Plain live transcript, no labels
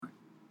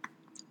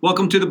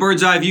Welcome to the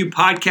Bird's Eye View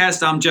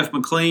podcast. I'm Jeff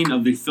McClain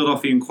of the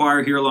Philadelphia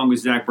Inquirer here along with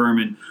Zach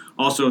Berman,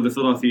 also of the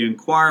Philadelphia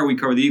Inquirer. We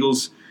cover the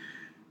Eagles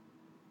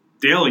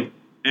daily.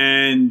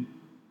 And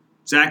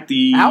Zach,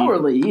 the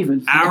hourly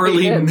even.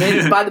 Hourly, yeah,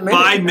 minute by the minute.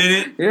 By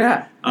minute.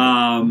 Yeah.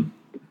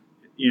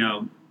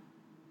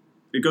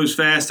 It goes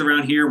fast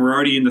around here. We're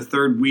already in the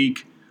third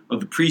week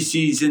of the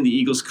preseason. The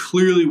Eagles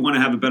clearly want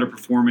to have a better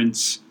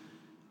performance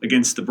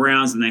against the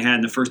Browns than they had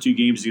in the first two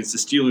games against the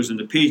Steelers and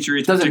the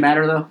Patriots. Doesn't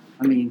matter, though.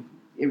 I mean,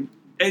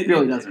 it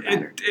really doesn't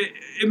matter.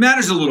 It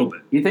matters a little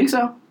bit. You think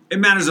so? It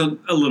matters a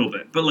little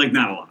bit, but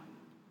not a lot.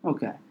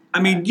 Okay.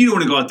 I mean, you don't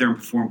want to go out there and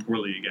perform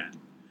poorly again.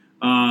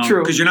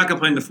 True. Because you're not going to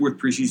play in the fourth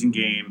preseason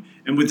game.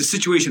 And with the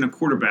situation of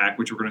quarterback,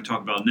 which we're going to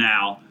talk about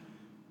now,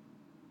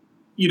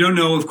 you don't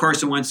know if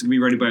Carson Wentz is going to be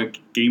ready by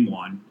game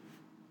one.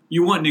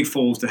 You want Nick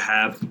Foles to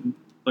have,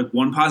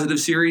 one positive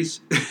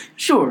series.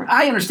 Sure.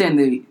 I understand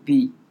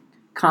the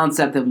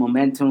concept of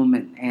momentum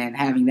and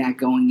having that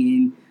going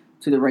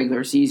into the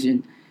regular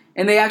season.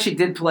 And they actually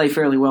did play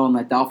fairly well in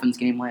that Dolphins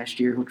game last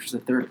year, which was the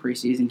third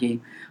preseason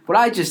game. But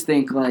I just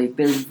think,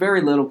 there's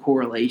very little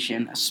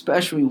correlation,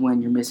 especially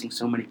when you're missing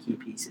so many key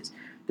pieces.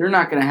 They're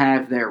not going to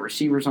have their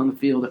receivers on the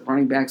field, their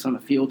running backs on the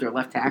field, their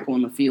left tackle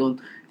on the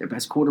field, their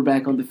best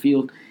quarterback on the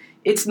field.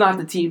 It's not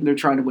the team they're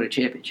trying to win a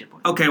championship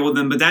with. Okay, well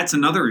then, but that's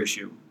another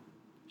issue.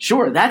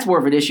 Sure, that's more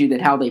of an issue than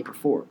how they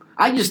perform.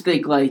 I just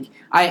think,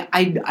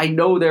 I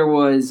know there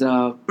was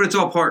but it's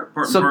all part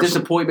some and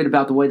disappointment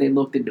about the way they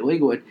looked in New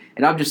England,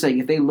 and I'm just saying,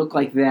 if they look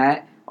like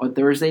that on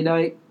Thursday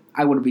night,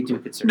 I wouldn't be too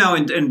concerned. No,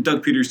 and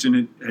Doug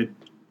Peterson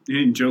he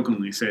didn't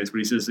jokingly say this, but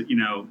he says that,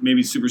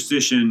 maybe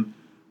superstition,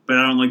 but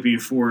I don't like being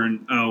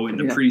 4-0 in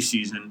the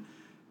preseason.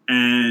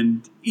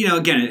 And,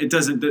 again, it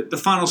doesn't. The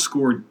final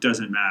score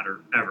doesn't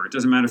matter ever. It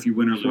doesn't matter if you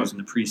win or lose in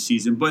the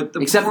preseason, but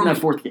except in that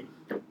fourth game.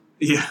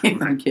 Yeah,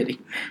 I'm kidding.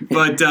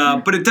 But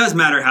it does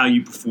matter how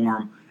you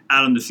perform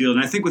out on the field.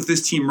 And I think with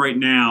this team right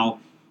now,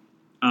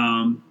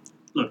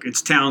 look,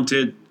 it's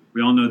talented.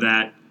 We all know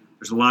that.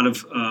 There's a lot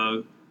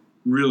of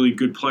really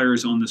good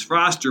players on this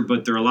roster,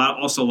 but there are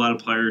also a lot of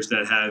players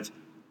that have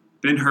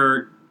been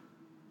hurt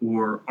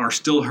or are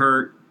still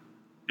hurt,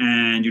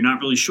 and you're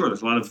not really sure.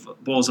 There's a lot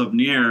of balls up in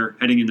the air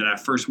heading into that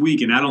first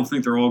week, and I don't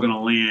think they're all going to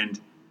land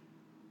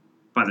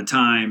by the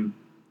time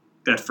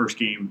that first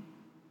game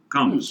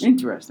comes.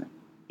 Interesting.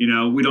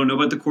 We don't know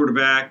about the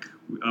quarterback.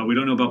 We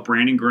don't know about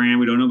Brandon Graham.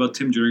 We don't know about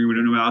Tim Jernigan. We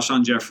don't know about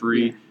Alshon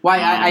Jeffrey. Yeah. Well,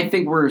 I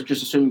think we're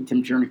just assuming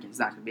Tim Jernigan's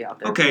not going to be out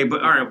there. Okay,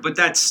 but all right, but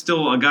that's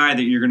still a guy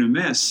that you're going to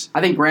miss.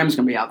 I think Graham's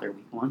going to be out there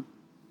week one.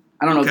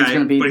 I don't know if he's going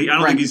to be. But I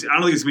don't think it's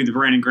going to be the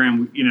Brandon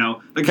Graham.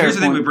 Here's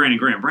the thing with Brandon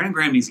Graham. Brandon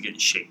Graham needs to get in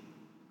shape.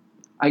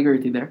 I agree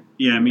with you there.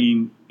 Yeah, I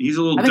mean, he's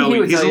a little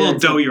doughy. He's a little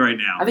doughy right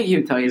now. I think he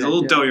would tell you he's that. He's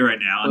a little doughy right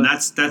now, and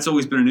that's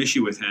always been an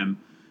issue with him.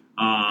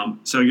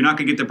 So you're not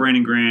going to get the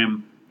Brandon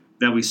Graham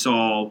that we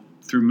saw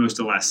through most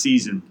of last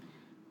season.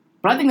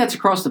 But I think that's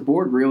across the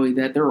board, really,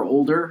 that they're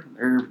older,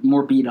 they're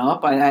more beat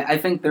up. I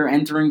think they're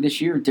entering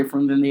this year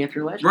different than they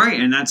entered last year. Right,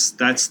 and that's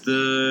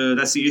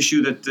the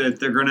issue that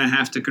they're going to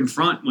have to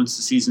confront once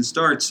the season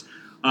starts.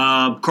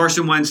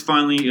 Carson Wentz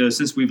finally,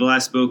 since we've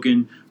last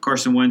spoken,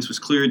 Carson Wentz was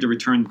cleared to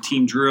return to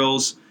team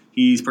drills.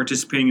 He's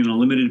participating on a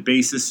limited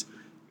basis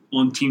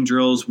on team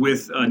drills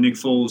with Nick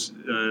Foles.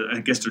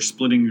 I guess they're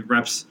splitting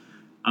reps.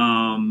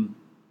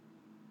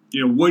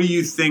 What do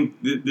you think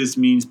this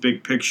means,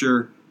 big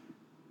picture,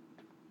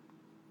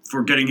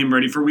 for getting him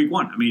ready for week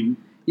one? I mean,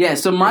 yeah.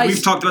 So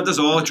we've talked about this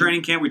all at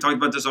training camp. We talked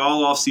about this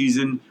all off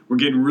season. We're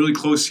getting really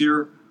close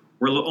here.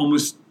 We're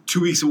almost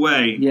 2 weeks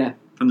away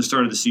from the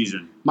start of the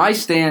season. My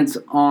stance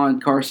on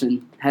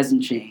Carson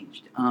hasn't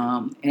changed,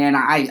 and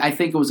I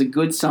think it was a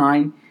good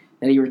sign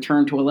that he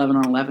returned to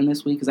 11-on-11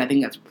 this week, because I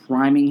think that's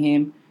priming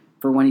him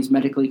for when he's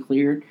medically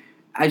cleared.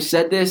 I've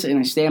said this, and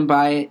I stand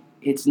by it.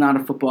 It's not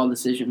a football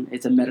decision.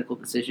 It's a medical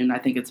decision. I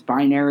think it's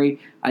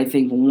binary. I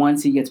think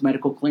once he gets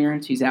medical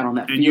clearance, he's out on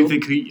that field.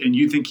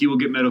 You think he will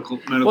get medical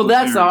well,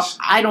 that's clearance?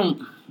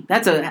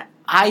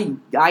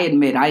 I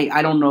admit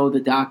I don't know the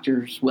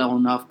doctors well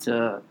enough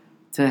to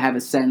have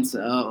a sense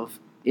of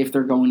if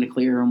they're going to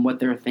clear him,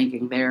 what they're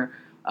thinking there.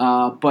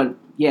 But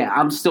yeah,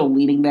 I'm still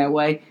leaning that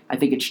way. I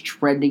think it's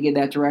trending in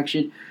that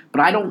direction.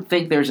 But I don't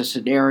think there's a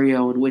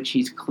scenario in which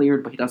he's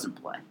cleared but he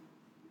doesn't play.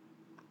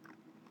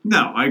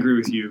 No, I agree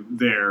with you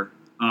there.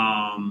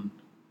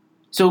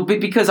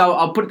 Because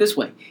I'll put it this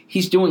way.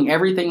 He's doing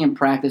everything in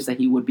practice that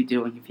he would be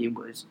doing if he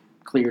was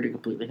cleared and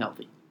completely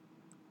healthy.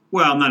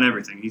 Well, not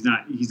everything. He's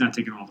not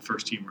taking all the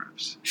first team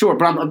reps. Sure,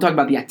 but I'm talking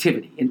about the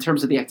activity. In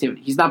terms of the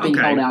activity, he's not being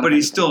held out. But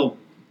he's still.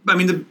 I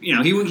mean,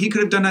 he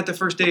could have done that the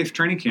first day of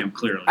training camp.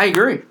 Clearly, I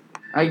agree.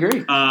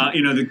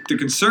 The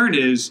concern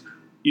is,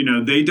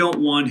 they don't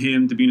want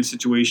him to be in a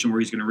situation where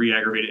he's going to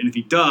re-aggravate it, and if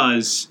he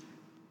does,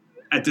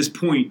 at this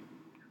point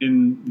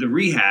in the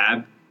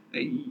rehab,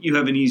 you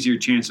have an easier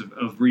chance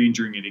of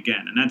re-injuring it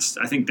again, and I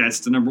think that's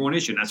the number one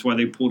issue. And that's why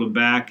they pulled him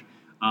back.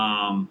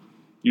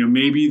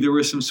 Maybe there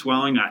was some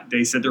swelling.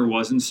 They said there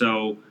wasn't,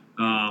 so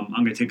I'm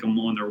going to take them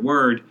on their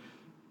word.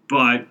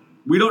 But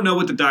we don't know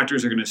what the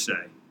doctors are going to say.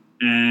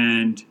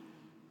 And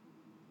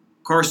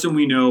Carson,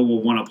 we know,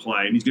 will want to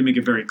play, and he's going to make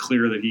it very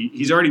clear that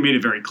he's already made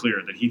it very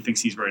clear that he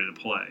thinks he's ready to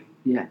play.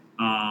 Yeah.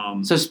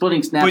 So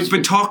splitting snaps.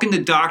 But talking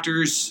to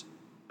doctors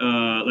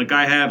like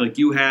I have, like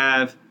you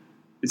have,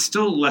 it's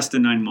still less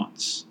than 9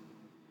 months.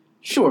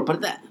 Sure,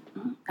 but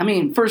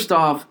first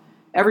off,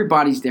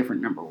 everybody's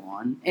different, number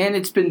one, and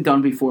it's been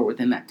done before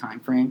within that time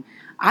frame.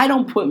 I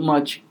don't put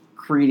much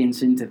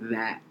credence into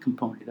that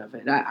component of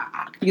it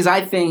because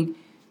I think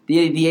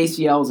the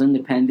ACL is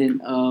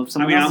independent of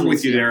someone else's. I'm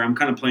with you there. I'm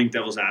kind of playing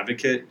devil's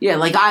advocate. Yeah,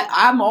 like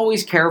I'm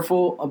always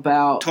careful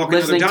about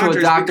listening to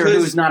a doctor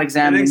who's not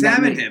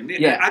examining him.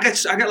 Yeah, I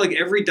got like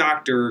every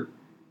doctor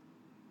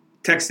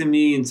texting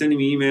me and sending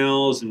me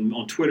emails and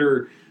on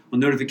Twitter on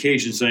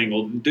notifications saying,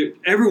 well,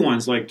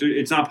 everyone's like,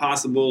 it's not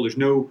possible. There's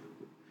no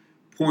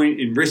point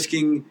in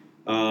risking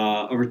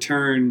a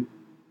return,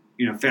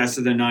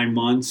 faster than 9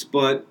 months.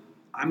 But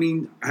have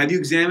you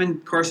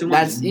examined Carson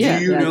Wentz? Do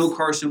you know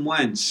Carson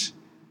Wentz?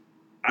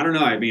 I don't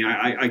know.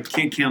 I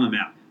can't count them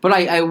out. But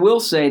I will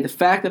say the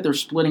fact that they're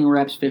splitting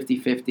reps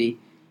 50-50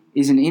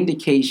 is an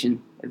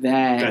indication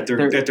that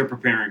they're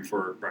preparing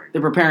for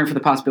They're preparing for the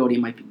possibility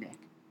it might be Nick.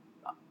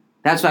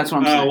 That's what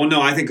I'm saying. Well,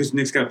 no, I think because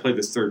Nick's got to play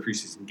this third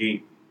preseason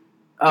game.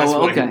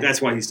 Okay.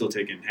 That's why he's still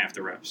taking half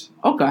the reps.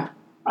 Okay. All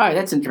right,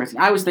 that's interesting.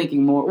 I was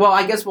thinking more. Well,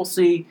 I guess we'll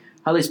see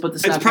how they split the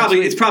snaps.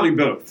 It's probably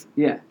both.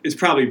 Yeah. It's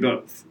probably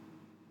both.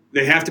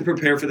 They have to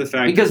prepare for the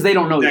fact because they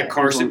don't know that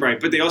Carson, right?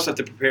 But they also have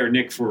to prepare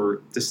Nick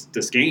for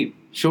this game.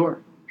 Sure.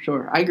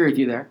 I agree with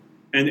you there.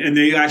 And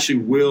they actually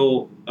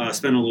will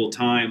spend a little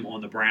time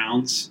on the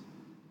Browns,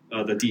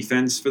 the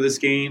defense for this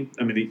game.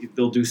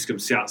 They'll do some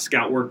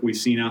scout work we've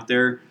seen out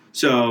there.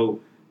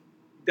 So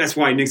that's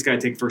why Nick's got to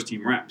take first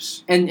team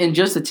reps. And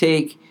just to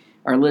take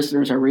our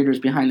listeners, our readers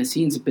behind the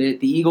scenes a bit,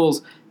 the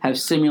Eagles have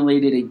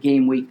simulated a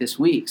game week this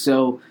week.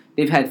 So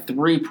they've had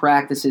 3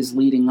 practices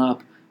leading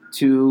up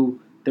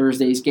to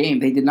Thursday's game.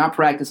 They did not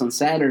practice on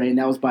Saturday, and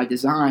that was by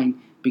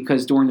design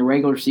because during the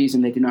regular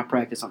season they did not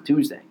practice on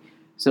Tuesday.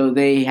 So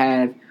they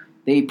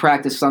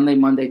practice Sunday,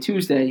 Monday,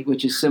 Tuesday,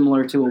 which is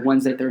similar to a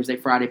Wednesday, Thursday,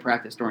 Friday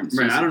practice during the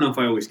season. Right, I don't know if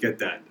I always get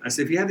that. I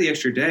said if you have the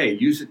extra day,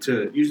 use it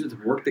to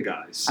work the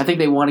guys. I think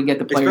they want to get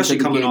the players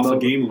especially coming off a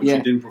game in which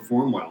you didn't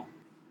perform well.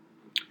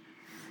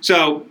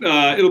 So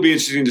it'll be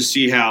interesting to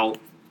see how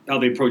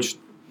they approach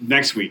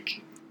next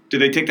week. Did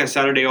they take that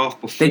Saturday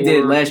off before? They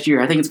did last year.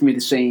 I think it's going to be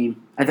the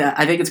same.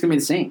 I think it's going to be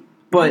the same.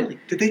 But really?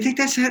 Did they take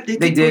that Saturday?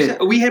 They did.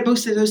 We had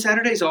both of those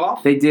Saturdays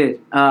off? They did.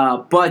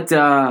 I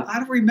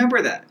don't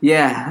remember that.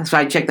 Yeah, so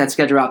I checked that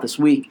schedule out this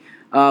week.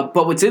 But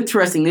what's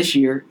interesting this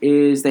year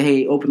is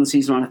they open the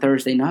season on a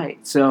Thursday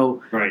night.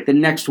 So the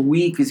next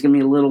week is going to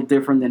be a little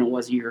different than it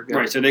was a year ago.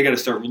 Right, so they got to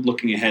start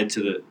looking ahead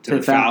to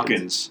the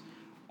Falcons.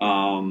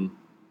 When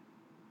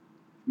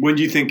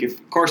do you think,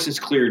 if Carson's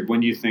cleared, when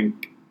do you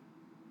think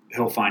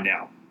he'll find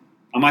out?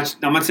 I'm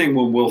not saying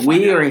when we'll find out.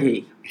 We or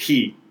he?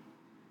 He.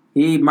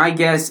 My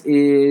guess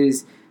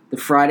is the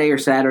Friday or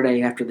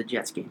Saturday after the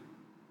Jets game.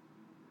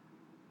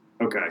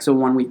 Okay. So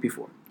 1 week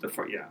before.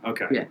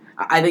 Okay. Yeah.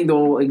 I think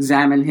they'll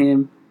examine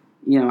him.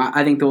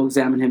 I think they'll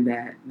examine him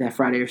that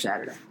Friday or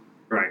Saturday.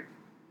 Right.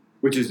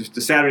 Which is,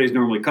 the Saturday is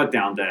normally cut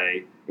down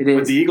day. It is.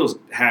 But the Eagles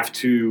have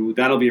to,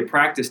 that'll be a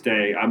practice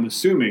day, I'm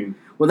assuming.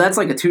 Well, that's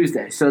like a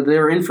Tuesday. So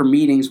they're in for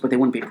meetings, but they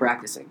wouldn't be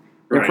practicing.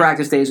 Their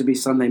practice days would be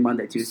Sunday,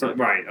 Monday, Tuesday.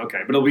 Right, okay.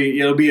 But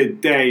it'll be a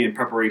day in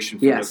preparation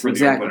for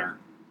the opener.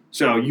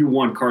 So you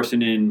want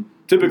Carson in.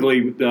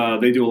 Typically,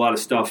 they do a lot of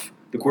stuff,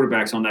 the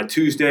quarterbacks, on that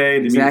Tuesday.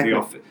 They meet the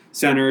off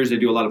centers. They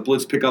do a lot of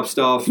blitz pickup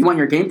stuff. You want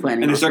your game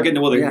planning. And they start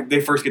getting, they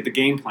first get the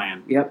game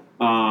plan. Yep.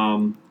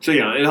 So,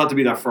 it'll have to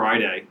be that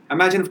Friday.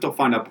 Imagine if they'll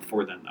find out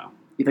before then, though.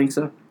 You think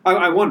so?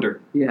 I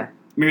wonder. Yeah.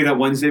 Maybe that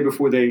Wednesday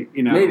before they,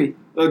 Maybe.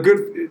 The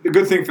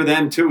good thing for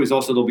them, too, is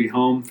also they'll be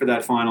home for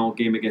that final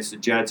game against the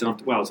Jets.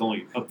 It's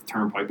only up the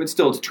Turnpike, but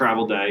still it's a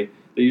travel day.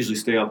 They usually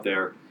stay up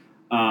there.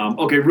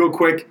 Okay, real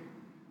quick.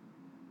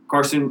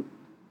 Carson,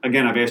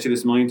 again, I've asked you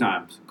this a million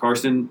times.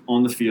 Carson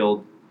on the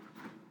field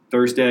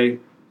Thursday,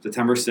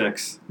 September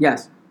 6th.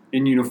 Yes.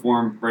 In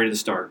uniform, ready to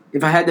start.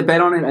 If I had to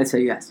bet on it, I'd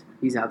say yes.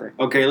 He's out there.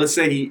 Okay, let's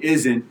say he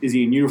isn't. Is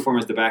he in uniform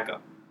as the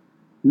backup?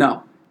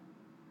 No.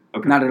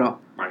 Okay. Not at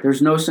all. Right.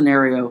 There's no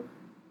scenario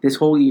this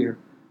whole year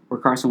where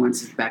Carson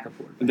Wentz is the backup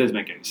quarterback. It doesn't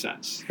make any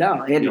sense.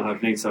 No. You'll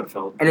have Nate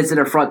Sudfeld. And it's an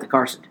affront to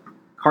Carson.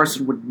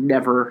 Carson would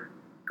never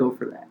go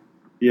for that.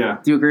 Yeah.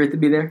 Do you agree with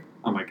me there?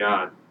 Oh, my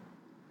God.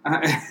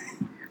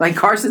 Like,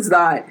 Carson's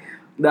not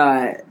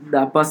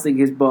busting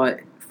his butt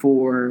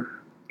for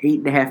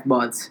 8.5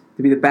 months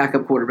to be the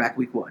backup quarterback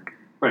week 1.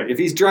 Right. If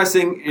he's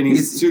dressing and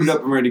he's suited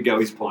up and ready to go,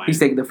 he's playing. He's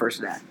taking the first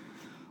snap.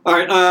 All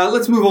right,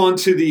 let's move on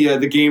to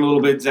the game a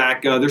little bit,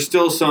 Zach. There's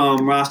still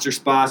some roster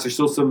spots. There's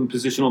still some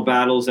positional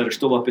battles that are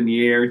still up in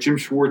the air. Jim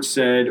Schwartz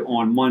said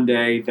on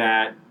Monday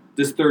that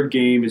this third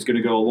game is going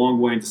to go a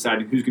long way in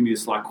deciding who's going to be the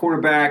slot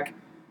cornerback.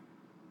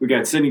 We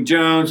got Sidney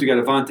Jones. We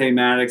got Avonte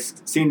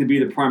Maddox. Seem to be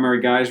the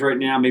primary guys right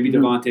now. Maybe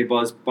Devontae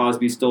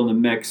Bosby's still in the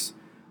mix.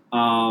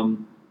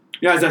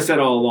 As I said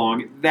all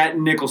along, that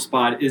nickel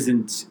spot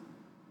isn't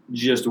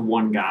just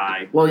one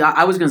guy. Well,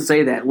 I was going to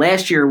say that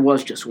last year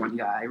was just one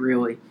guy,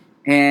 really,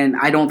 and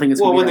I don't think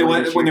it's Well, gonna be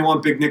when they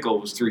went big nickel,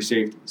 it was 3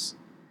 safeties.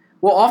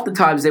 Well,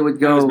 oftentimes they would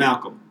go. That was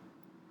Malcolm.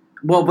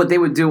 Well, what they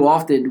would do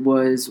often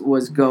was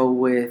go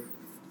with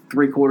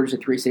 3/4 of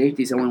 3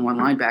 safeties and only one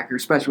linebacker,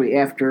 especially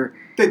after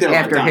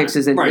Hicks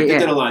is in. Right, they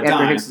did a lot of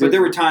times, but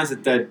there were in. times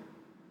that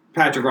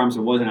Patrick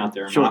Robinson wasn't out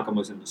there and Sure. Malcolm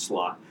was in the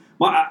slot.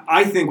 Well,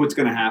 I think what's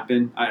going to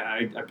happen,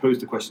 I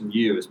posed the question to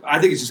you, is I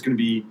think it's just going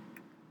to be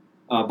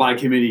by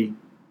committee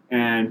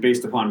and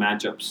based upon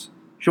matchups.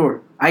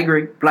 Sure, I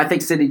agree, but I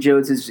think Sidney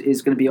Jones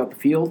is going to be off the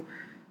field,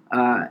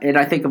 and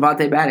I think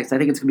Avonte Maddox. I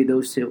think it's going to be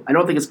those two. I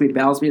don't think it's going to be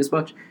Bowlesby as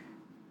much.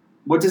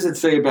 What does it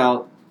say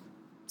about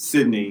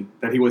Sidney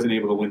that he wasn't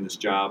able to win this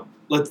job?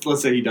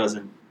 Let's say he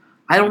doesn't.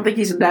 I don't think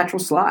he's a natural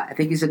slot. I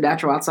think he's a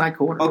natural outside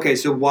corner. Okay,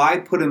 so why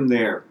put him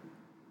there?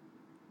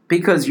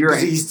 Because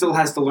he still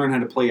has to learn how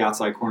to play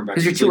outside cornerback.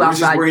 Because you're two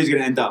outside. Which is where he's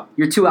going to end up.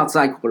 Your 2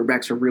 outside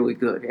quarterbacks are really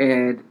good,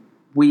 and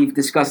we've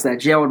discussed that.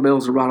 Jalen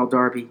Mills and Ronald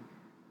Darby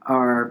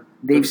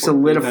they've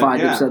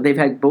solidified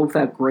themselves. Both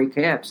have great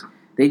caps.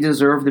 They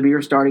deserve to be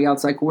your starting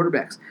outside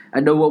quarterbacks. I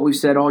know what we've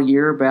said all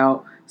year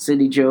about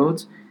Sidney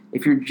Jones.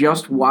 If you're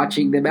just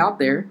watching them out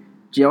there,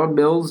 Jalen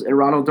Mills and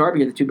Ronald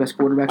Darby are the 2 best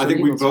quarterbacks. I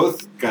think we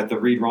both got the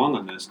read wrong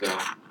on this, though.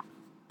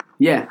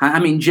 Yeah, I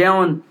mean,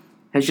 Jalen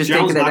has just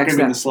taken that next step. Jalen's not going to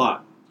be in the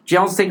slot.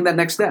 Jalen's taking that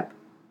next step.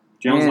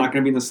 Jalen's not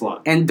going to be in the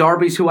slot. And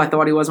Darby's who I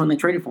thought he was when they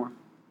traded for him.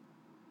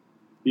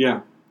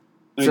 Yeah.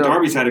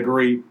 Darby's had a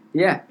great.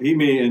 Yeah. He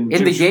made in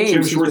the game.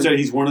 Jim Schwartz said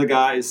he's one of the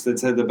guys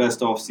that's had the best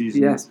offseason.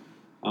 Yes.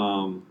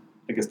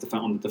 I guess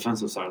on the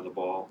defensive side of the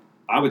ball,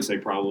 I would say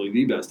probably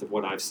the best of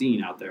what I've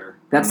seen out there.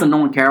 That's the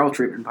Nolan Carroll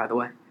treatment, by the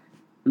way.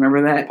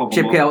 Remember that?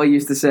 Chip Kelly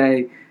used to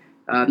say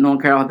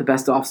Nolan Carroll had the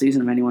best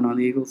offseason of anyone on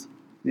the Eagles.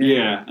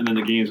 Yeah, and then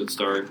the games would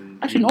start.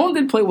 Actually, Nolan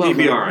did play well. He'd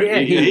be all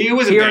right. Yeah, he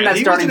wasn't bad.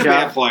 He wasn't a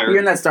bad player. He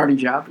earned that starting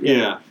job.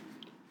 Yeah.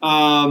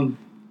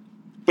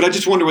 But I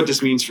just wonder what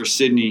this means for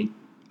Sidney.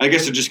 I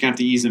guess they're just going to have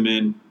to ease him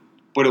in.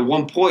 But at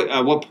what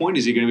point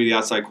is he going to be the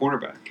outside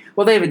cornerback?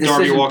 Well, they have a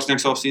decision. Darby walks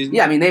next offseason?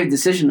 Yeah, I mean, they have a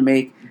decision to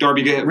make.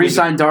 Darby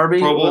re-sign Darby.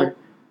 Pro Bowl?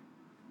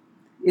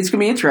 It's going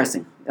to be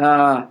interesting.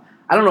 I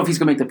don't know if he's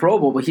going to make the Pro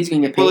Bowl, but he's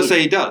going to get paid. Well, let's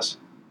say he does.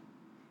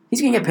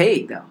 He's going to get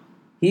paid, though.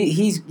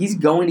 He's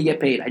going to get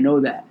paid. I know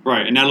that.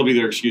 Right, and that'll be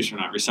their excuse for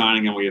not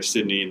re-signing him. We have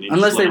Sidney. And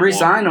unless they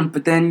re-sign him,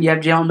 but then you have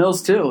Jalen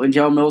Mills, too. And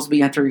Jalen Mills will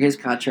be entering his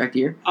contract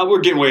year. We're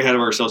getting way ahead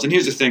of ourselves. And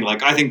here's the thing.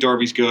 I think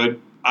Darby's good.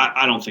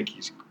 I don't think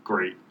he's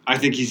great. I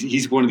think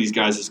he's one of these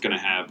guys that's going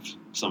to have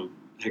some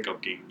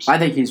hiccup games. I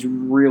think he's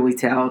really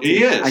talented.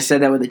 He is. I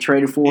said that when they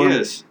traded for him. He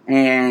is.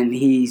 And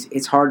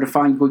it's hard to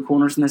find good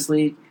corners in this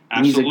league.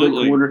 Absolutely. He's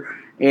a good corner.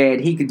 And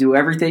he could do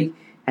everything.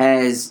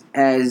 As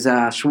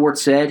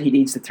Schwartz said, he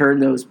needs to turn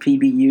those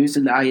PBUs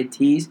into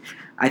INTs.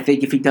 I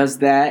think if he does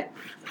that,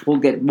 we'll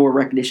get more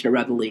recognition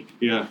around the league.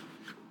 Yeah.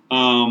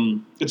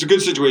 It's a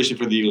good situation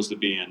for the Eagles to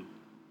be in.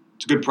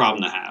 It's a good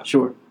problem to have.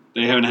 Sure.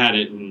 They haven't had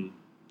it in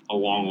a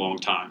long, long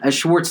time. As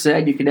Schwartz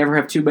said, you can never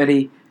have too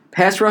many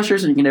pass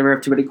rushers and you can never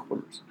have too many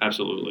corners.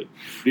 Absolutely.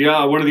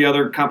 One of the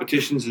other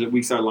competitions is at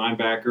weak side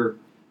linebacker.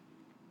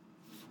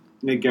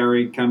 Nate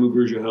Gary, Camu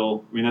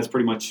Grugier-Hill. I mean, that's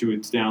pretty much who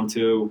it's down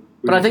to.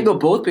 But I think they'll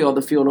both be on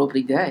the field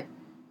opening day.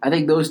 I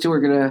think those two are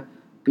going to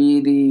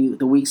be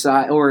the weak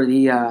side or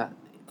the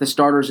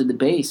starters in the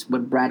base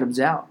when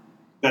Bradham's out.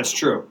 That's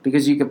true.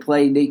 Because you can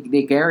play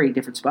Nate Gary in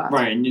different spots.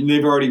 Right, and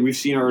we've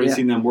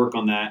seen them work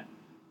on that.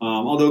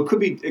 Although it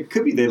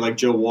could be they like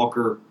Joe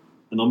Walker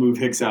and they'll move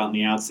Hicks out in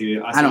the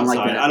outside. I don't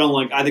like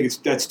that. I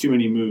think that's too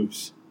many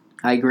moves.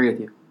 I agree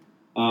with you.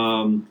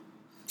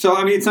 So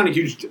I mean, it's not a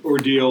huge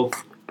ordeal.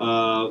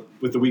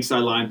 With the weak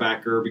side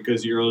linebacker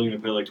because you're only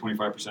going to play like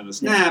 25% of the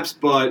snaps,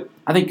 but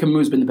I think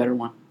Camus been the better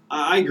one.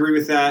 I agree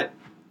with that.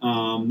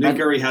 Nate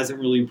Gary hasn't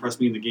really impressed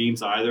me in the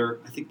games either.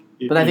 I think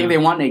they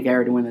want Nate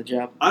Gary to win the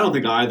job. I don't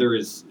think either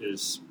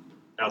is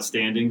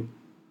outstanding,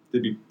 to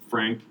be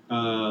frank.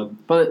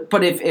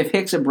 But if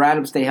Hicks and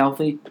Bradham stay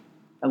healthy,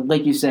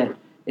 like you said,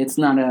 it's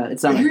not a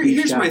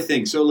Here's job. my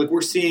thing. So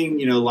we're seeing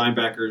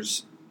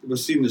linebackers. We're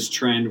seeing this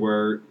trend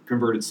where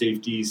converted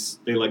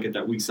safeties, they like at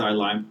that weak side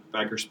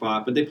linebacker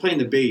spot, but they play in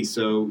the base,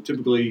 so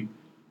typically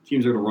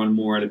teams are going to run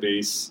more at a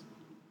base.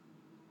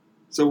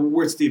 So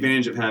what's the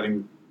advantage of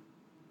having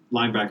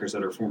linebackers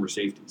that are former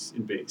safeties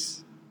in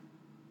base?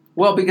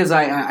 Well, because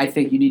I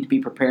think you need to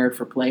be prepared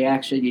for play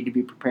action, you need to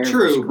be prepared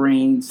for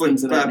screens,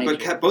 things of that nature.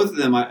 But both of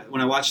them,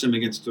 when I watch them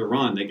against the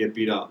run, they get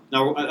beat up.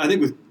 Now, I think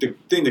with the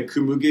thing that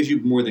Kumu gives you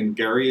more than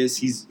Gary is,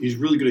 he's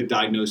really good at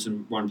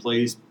diagnosing run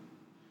plays.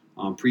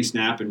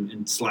 Pre-snap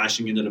and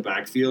slashing into the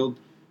backfield.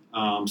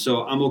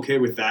 So I'm okay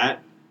with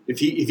that. If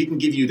he can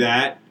give you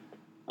that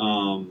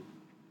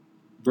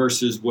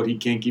versus what he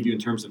can't give you in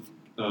terms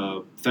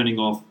of fending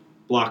off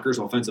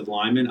blockers, offensive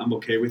linemen, I'm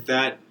okay with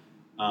that.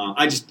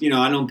 I just,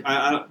 I don't.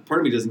 Part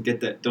of me doesn't get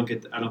that.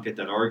 I don't get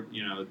that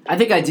argument. I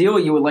think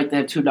ideally you would like to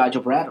have 2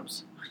 Nigel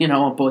Bradhams,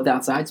 on both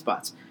outside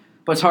spots,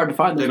 but it's hard to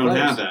find those. They don't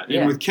players. have that. Yeah.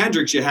 And with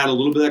Kendricks, you had a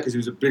little bit of that because he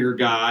was a bigger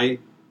guy.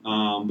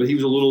 But he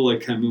was a little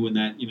like Camus in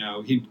that,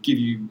 he'd give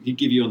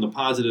you on the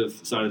positive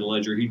side of the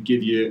ledger. He'd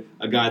give you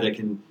a guy that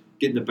can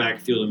get in the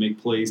backfield and make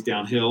plays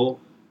downhill.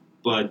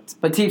 But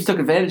teams took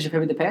advantage of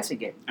him in the passing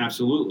game.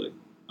 Absolutely.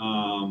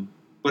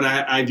 But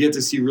I've yet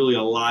to see really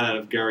a lot out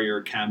of Gary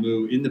or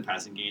Camus in the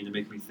passing game to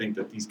make me think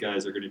that these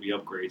guys are going to be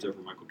upgrades over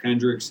Michael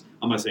Kendricks.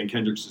 I'm not saying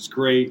Kendricks is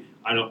great.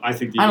 I don't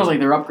think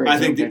they're upgrades.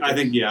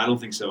 I don't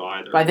think so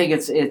either. But I think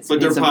it's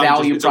a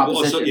value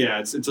proposition.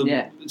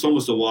 It's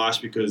almost a wash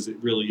because it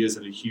really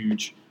isn't a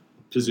huge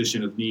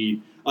position of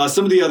need.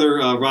 Some of the other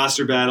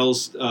roster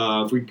battles,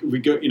 if we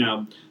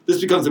go,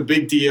 this becomes a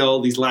big deal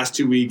these last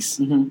 2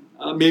 weeks,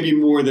 maybe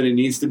more than it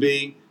needs to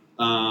be.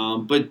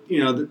 But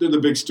they're the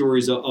big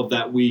stories of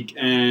that week,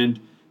 and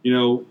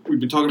we've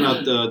been talking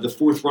about the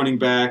fourth running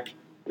back.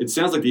 It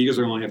sounds like the Eagles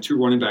are going to have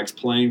 2 running backs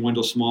playing,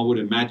 Wendell Smallwood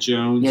and Matt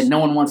Jones. Yeah, no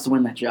one wants to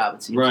win that job,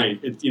 it seems.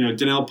 Right.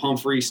 Donnell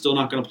Pumphrey still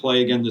not going to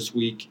play again this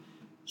week.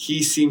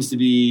 He seems to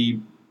be,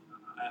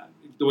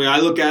 the way I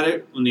look at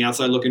it, on the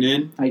outside looking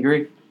in. I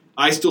agree.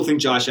 I still think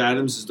Josh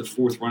Adams is the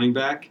 4th running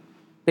back.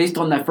 Based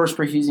on that first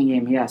preseason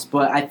game, yes.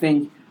 But I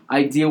think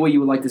ideally you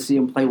would like to see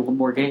him play one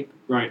more game.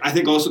 Right. I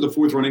think also the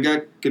 4th running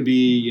back could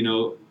be,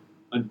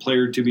 a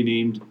player to be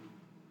named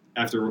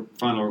after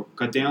final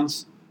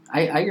cutdowns.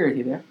 I agree with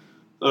you there.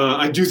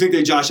 I do think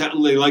they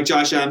like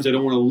Josh Adams. I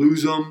don't want to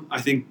lose him. I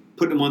think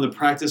putting him on the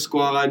practice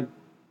squad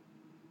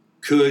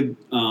could,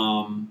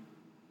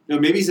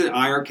 maybe he's an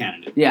IR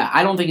candidate. Yeah,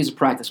 I don't think he's a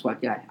practice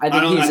squad guy. I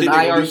think he's an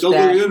IR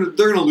stash. They're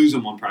going to lose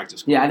him on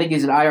practice squad. Yeah, I think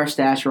he's an IR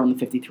stash or on the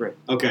 53.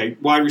 Okay,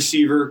 wide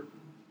receiver,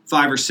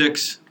 5 or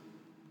 6.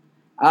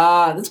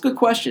 That's a good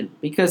question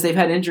because they've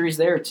had injuries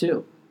there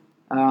too.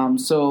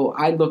 So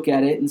I look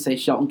at it and say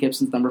Shelton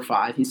Gibson's number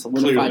 5. He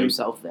solidified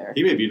himself there.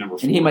 He may be number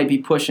 4. And he might be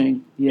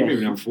pushing. Yeah, he may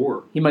be number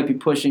 4. He might be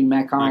pushing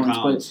Matt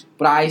Collins.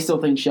 But I still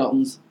think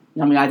Shelton's.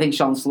 I think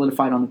Shelton's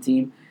solidified on the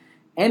team.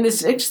 And the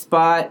 6th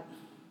spot,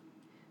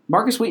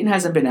 Marcus Wheaton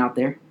hasn't been out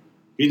there.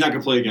 He's not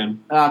going to play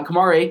again.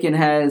 Kamar Aiken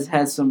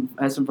has some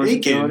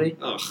versatility.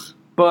 Ugh.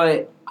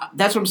 But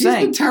that's what I'm saying.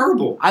 He's been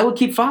terrible. I would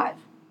keep 5.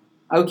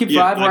 I would keep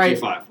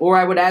 5, or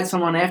I would add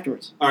someone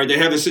afterwards. All right, they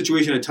have a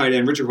situation at tight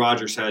end. Richard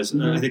Rodgers has,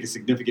 I think, a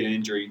significant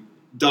injury.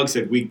 Doug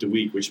said week to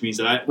week, which means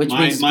that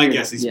my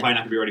guess is he's probably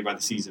not going to be ready by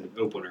the season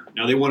opener.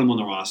 Now, they want him on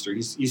the roster.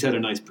 He's had a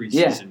nice preseason.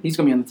 Yeah, he's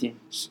going to be on the team.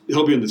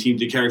 He'll be on the team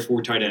to carry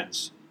 4 tight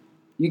ends.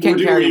 You can't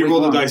carry. You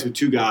roll the dice with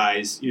 2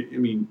 guys.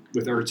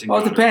 With Ertz and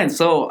Well, it depends.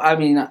 So,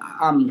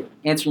 I'm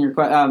answering your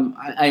question.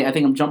 I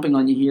think I'm jumping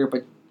on you here,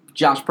 but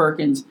Josh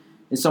Perkins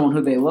is someone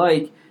who they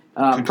like.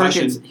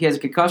 Perkins, he has a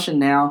concussion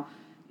now.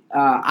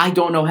 I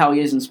don't know how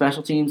he is in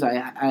special teams.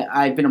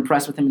 I've been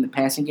impressed with him in the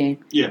passing game.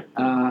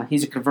 Yeah.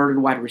 He's a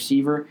converted wide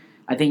receiver.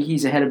 I think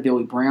he's ahead of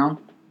Billy Brown.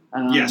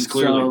 Yes,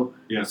 clearly.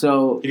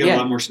 So he got a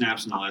lot more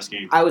snaps in the last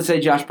game. I would say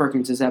Josh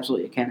Perkins is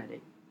absolutely a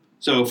candidate.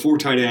 So 4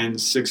 tight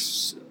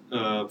ends,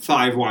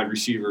 5 wide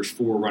receivers,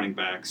 4 running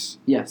backs.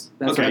 Yes.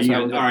 All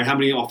right, how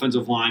many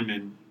offensive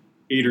linemen?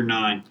 8 or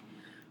 9?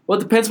 Well,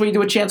 it depends what you do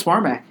with Chance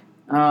Warmack.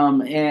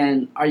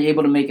 And are you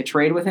able to make a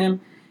trade with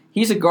him?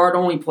 He's a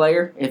guard-only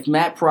player. If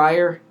Matt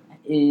Pryor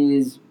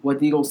is what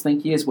the Eagles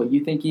think he is, what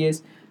you think he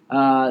is,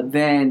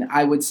 then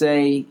I would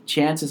say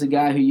Chance is a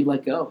guy who you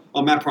let go.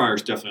 Oh, Matt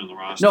Pryor's definitely on the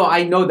roster. No,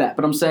 I know that,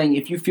 but I'm saying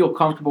if you feel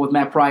comfortable with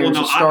Matt Pryor as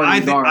a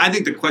starting guard. I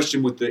think the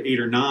question with the 8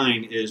 or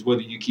 9 is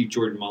whether you keep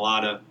Jordan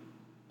Mailata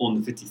on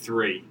the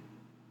 53.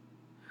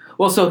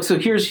 Well, so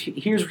here's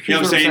you know what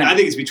I'm saying. I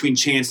think it's between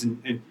Chance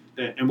and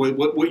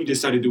what you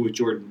decide to do with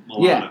Jordan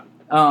Mailata. Yeah.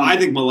 I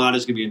think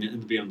Mailata's going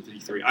to be on the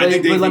 53. I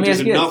think there's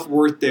enough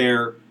worth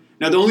there.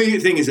 Now, the only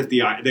thing is if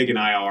they can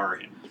IR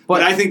him.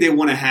 But I think they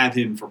want to have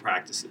him for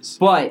practices.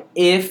 But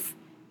if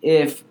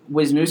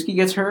Wisniewski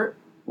gets hurt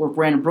or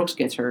Brandon Brooks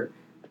gets hurt,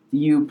 do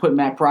you put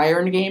Matt Pryor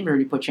in the game or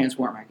do you put Chance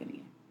Warmack in the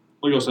game?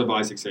 Well, you also have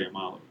Isaac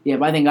Seumalo. Yeah,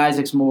 but I think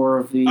Isaac's more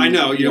of the... I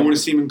know, you don't want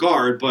to see him in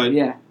guard, but...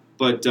 Yeah.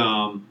 But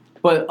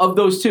of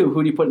those two,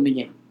 who do you put in the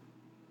game?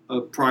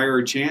 Pryor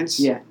or Chance?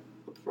 Yeah.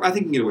 I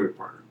think you can get away with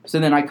Pryor. So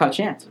then I cut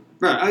Chance.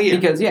 Right, oh yeah.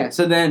 Because,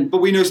 so then... But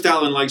we know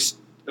Stoutland likes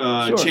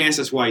sure. Chance,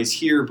 that's why he's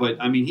here, but,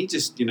 he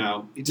just,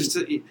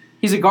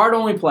 he's a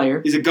guard-only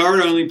player. He's a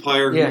guard-only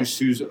player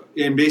who's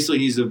and basically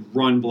he's a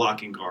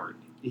run-blocking guard.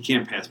 He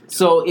can't pass for time.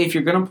 So if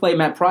you're going to play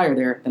Matt Pryor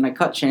there, then I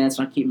cut Chance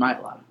and I keep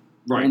Mailata.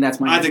 Right. And that's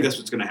my I answer. think that's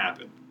what's going to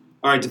happen.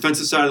 All right,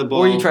 defensive side of the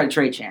ball. Or you try to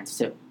trade Chance,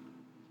 too.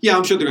 Yeah,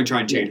 I'm sure they're going to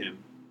try and trade him.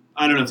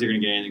 I don't know if they're going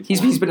to get anything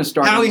for him. He's been a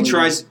starter. How he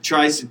tries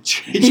to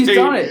trade he's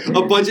done it. a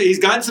bunch of... He's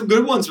gotten some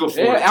good ones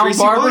before. Yeah, Al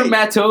Barber,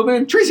 Matt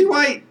Tobin. Tracy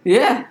White.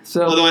 Yeah.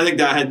 So. Although I think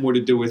that had more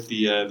to do with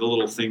the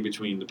little thing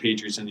between the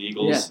Patriots and the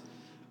Eagles.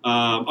 Yeah.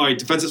 All right,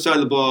 defensive side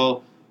of the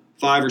ball,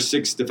 5 or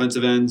 6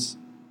 defensive ends.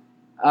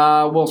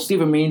 Well,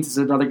 Stephen Means is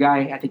another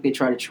guy I think they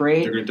try to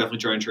trade. They're going to definitely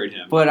try and trade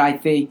him. But I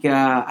think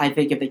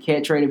if they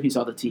can't trade him, he's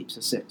on the team, so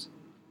 6.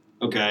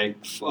 Okay.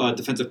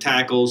 Defensive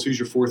tackles, who's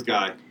your 4th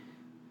guy?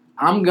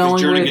 I'm going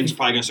with... Jernigan's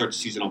probably going to start the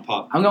season on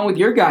PUP. I'm going with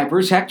your guy,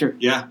 Bruce Hector.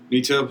 Yeah,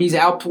 me too. He's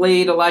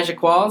outplayed Elijah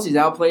Qualls. He's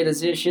outplayed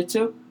Aziz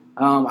Shitzu.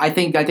 I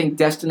think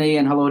Destiny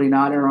and Haloti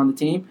Ngata are on the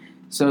team.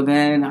 So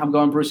then I'm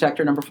going Bruce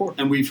Hector, number 4.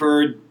 And we've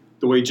heard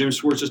the way Jim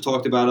Schwartz has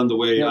talked about him, the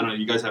way, Yeah. I don't know,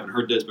 you guys haven't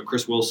heard this, but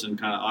Chris Wilson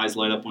kind of eyes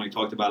light up when he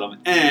talked about him.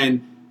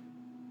 And,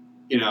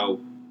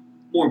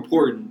 more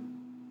important,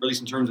 or at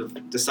least in terms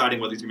of deciding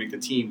whether he's going to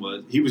make the team,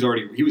 was he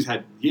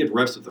had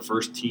reps with the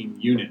first team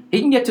unit He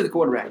can get to the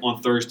quarterback. on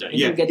Thursday.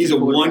 He can get He's to a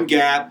the quarterback.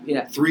 1-gap,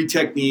 Yeah. 3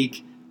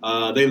 technique.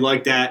 They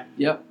like that.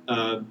 Yep.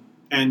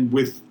 And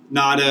with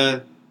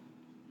Nada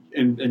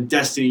and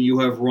Destiny, you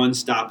have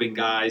run-stopping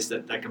guys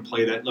that can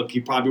play that. Look, he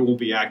probably won't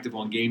be active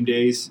on game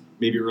days,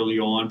 maybe early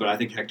on, but I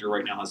think Hector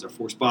right now has their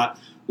 4th spot.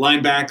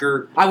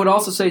 Linebacker. I would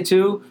also say,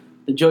 too,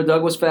 the Joe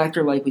Douglas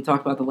factor, like we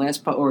talked about the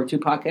last or 2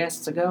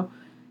 podcasts ago.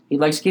 He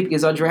likes keeping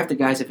his undrafted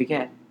guys if he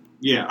can.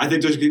 Yeah, I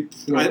think there's good.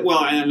 Yeah.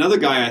 And another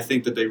guy I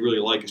think that they really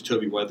like is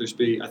Toby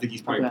Weathersby. I think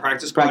he's probably a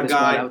practice squad Practice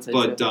squad, I guy, would say,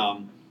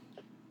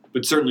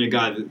 but certainly a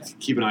guy that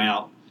keep an eye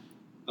out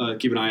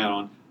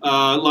on.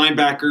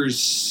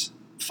 Linebackers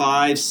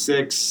 5,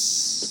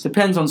 6.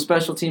 Depends on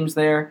special teams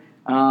there.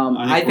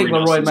 I think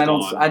Corey Leroy Nelson's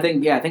Reynolds. gone.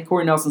 I think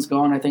Corey Nelson's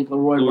gone. I think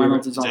Leroy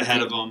Reynolds is on the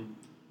ahead team.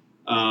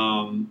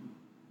 of him.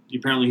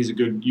 Apparently, he's a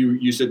good.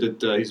 You said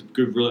that he's a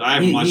good. Really,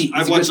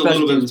 I've watched a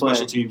little bit of the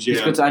special teams. Yeah,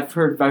 He's good. I've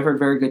heard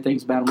very good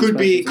things about him.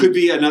 Could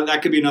be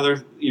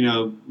another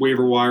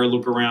waiver wire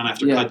look around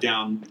after cut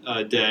down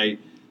day.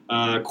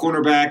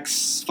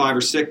 Cornerbacks 5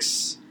 or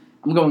 6.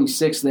 I'm going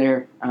 6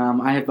 there.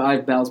 I have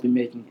Ballsby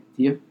making it.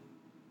 Do you?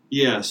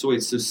 Yeah. So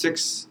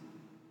 6.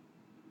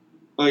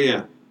 Oh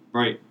yeah,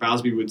 right.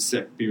 Bosby would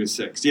be with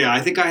 6. Yeah, I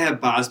think I have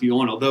Bosby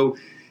on. Although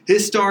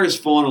his star has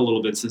fallen a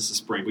little bit since the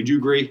spring. Would you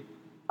agree?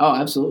 Oh,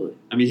 absolutely.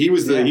 I mean, he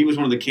was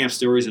one of the camp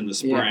stories in the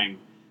spring. Yeah.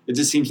 It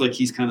just seems like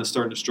he's kind of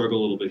starting to struggle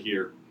a little bit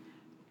here.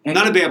 And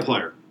not a bad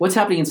player. What's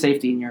happening in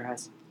safety in your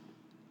eyes?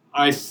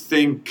 I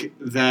think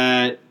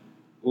that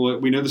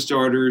we know the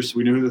starters.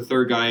 We know who the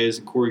third guy is,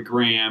 Corey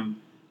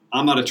Graham.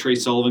 I'm not a Trey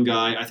Sullivan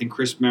guy. I think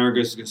Chris Maragos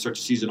is going to start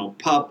the season on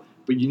PUP,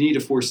 but you need a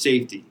force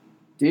safety.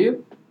 Do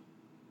you?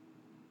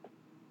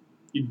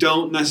 You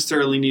don't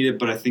necessarily need it,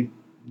 but I think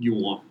you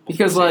want.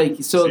 Because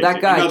that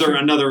guy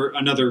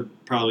another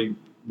probably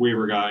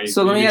waiver guy.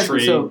 So let me ask you.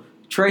 So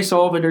Trey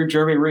Sullivan or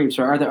Jeremy Reeves,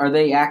 are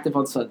they active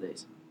on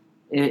Sundays?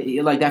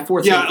 Like that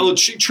fourth. Yeah, well,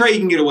 Trey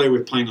can get away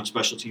with playing on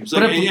special teams,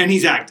 and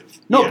he's active.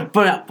 No, yeah.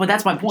 but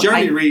that's my point.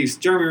 Jeremy Reeves,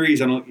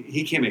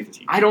 he can't make the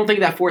team. I don't think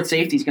that fourth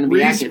safety is going to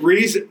be active.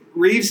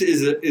 Reeves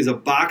is a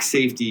box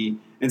safety,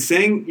 and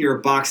saying you're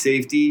a box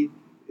safety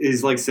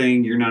is like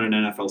saying you're not an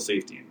NFL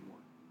safety anymore.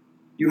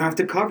 You have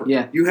to cover.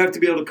 Yeah. You have to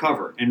be able to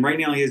cover, and right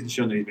now he hasn't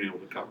shown that he's been able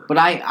to cover. But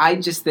I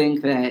just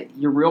think that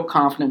you're real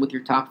confident with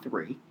your top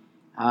 3.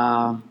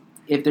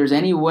 If there's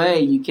any way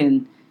you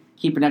can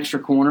keep an extra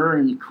corner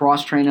and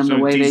cross-train them the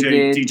way they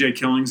did. DJ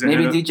Killings.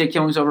 Maybe DJ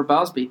Killings over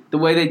Bosby. The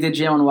way they did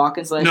Jalen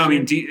Watkins last year. No, I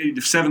mean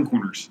 7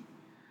 corners.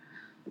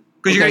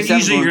 Because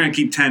you're going to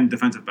keep 10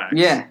 defensive backs.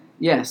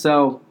 Yeah.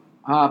 So,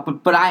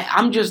 but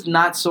I'm just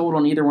not sold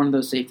on either one of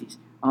those safeties,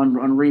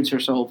 on Reeves or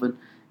Sullivan.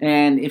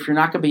 And if you're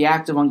not going to be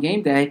active on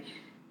game day,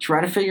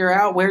 try to figure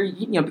out where,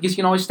 because you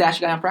can always stash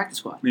a guy on practice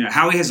squad. Yeah,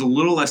 Howie has a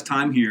little less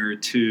time here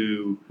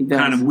to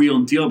kind of wheel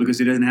and deal because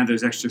he doesn't have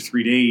those extra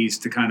 3 days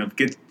to kind of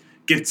get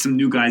some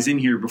new guys in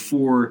here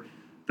before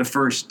the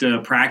first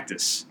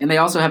practice. And they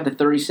also have the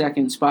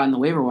 32nd spot in the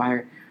waiver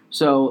wire.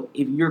 So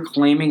if you're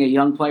claiming a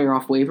young player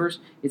off waivers,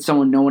 it's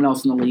someone no one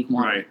else in the league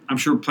wants. Right. I'm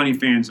sure plenty of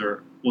fans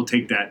will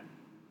take that.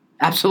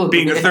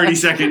 Absolutely. Being a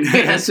 32nd,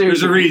 yeah,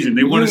 there's a reason.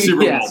 They won a Super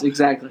Bowl. Yes,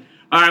 exactly.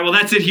 All right, well,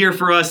 that's it here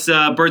for us,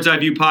 Bird's Eye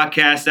View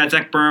Podcast. That's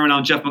Zach Berman.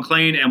 I'm Jeff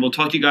McClain, and we'll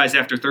talk to you guys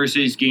after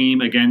Thursday's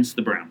game against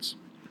the Browns.